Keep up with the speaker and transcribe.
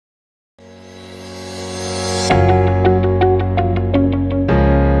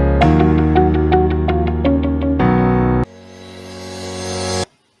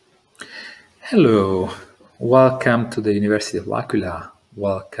Hello, welcome to the University of L'Aquila,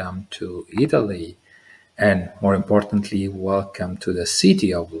 welcome to Italy, and more importantly, welcome to the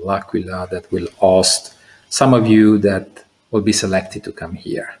city of L'Aquila that will host some of you that will be selected to come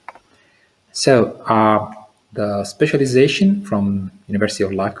here. So, the specialization from University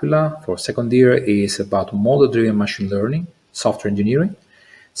of L'Aquila for second year is about model-driven machine learning, software engineering.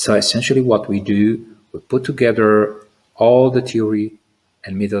 So essentially what we do, we put together all the theory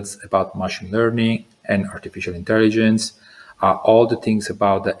and methods about machine learning and artificial intelligence, all the things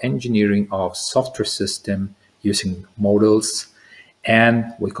about the engineering of software system using models,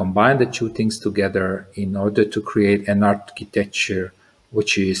 and we combine the two things together in order to create an architecture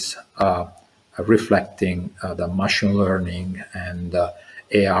which is reflecting the machine learning and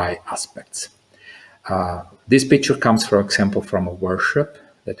AI aspects. This picture comes, for example, from a workshop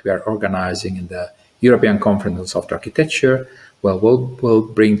that we are organizing in the European Conference on Software Architecture. Well, we'll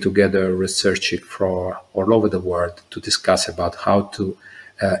bring together researchers from all over the world to discuss about how to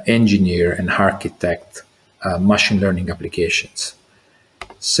engineer and architect machine learning applications.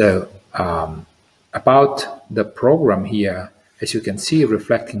 So about the program here, as you can see,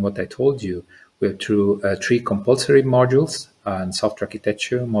 reflecting what I told you, we have three compulsory modules in software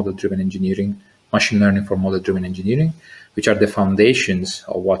architecture, model-driven engineering, machine learning for model-driven engineering, which are the foundations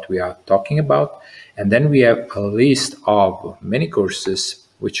of what we are talking about. And then we have a list of many courses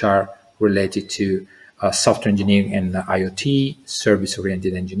which are related to software engineering and IoT,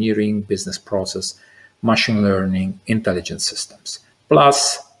 service-oriented engineering, business process, machine learning, intelligent systems,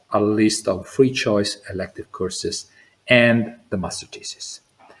 plus a list of free choice elective courses and the master thesis.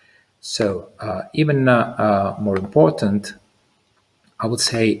 So even more important, I would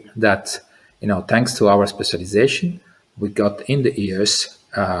say that, thanks to our specialization, we got in the years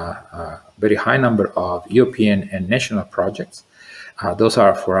a very high number of European and national projects. Those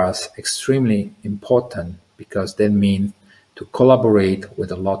are for us extremely important because they mean to collaborate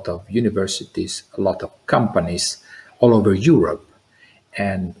with a lot of universities, a lot of companies all over Europe,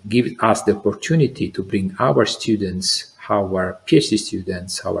 and give us the opportunity to bring our students, our PhD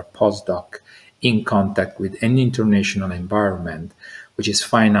students, our postdoc in contact with an international environment which is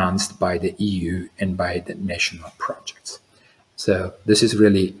financed by the EU and by the national projects. So this is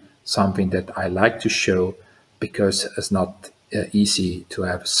really something that I like to show because it's not easy to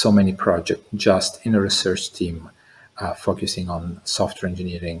have so many projects just in a research team focusing on software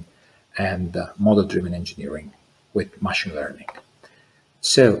engineering and model-driven engineering with machine learning.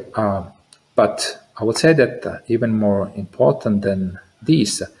 So, but I would say that even more important than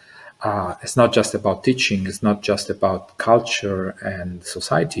this, it's not just about teaching, it's not just about culture and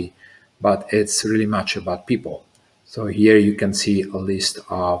society, but it's really much about people. So here you can see a list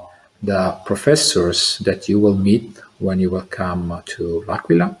of the professors that you will meet when you will come to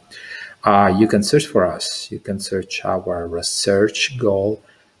L'Aquila. You can search for us. You can search our research goal,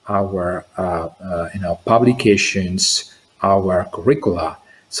 our publications, our curricula.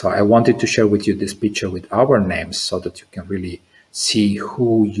 So I wanted to share with you this picture with our names so that you can really see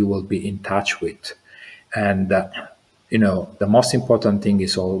who you will be in touch with. And, the most important thing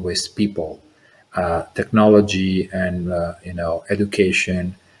is always people. Technology and,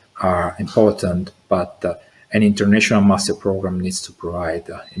 education are important, but an international master program needs to provide,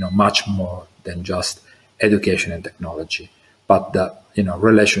 much more than just education and technology, but the,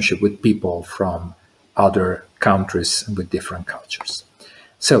 relationship with people from other countries with different cultures.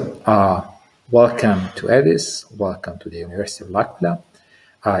 So, welcome to EDISS, welcome to the University of L'Aquila.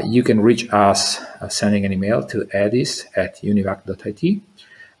 You can reach us sending an email to ediss@univac.it.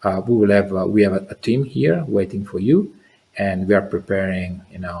 We have a team here waiting for you, and we are preparing,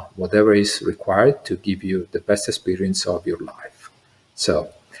 whatever is required to give you the best experience of your life. So,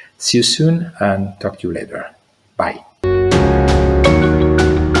 see you soon and talk to you later. Bye.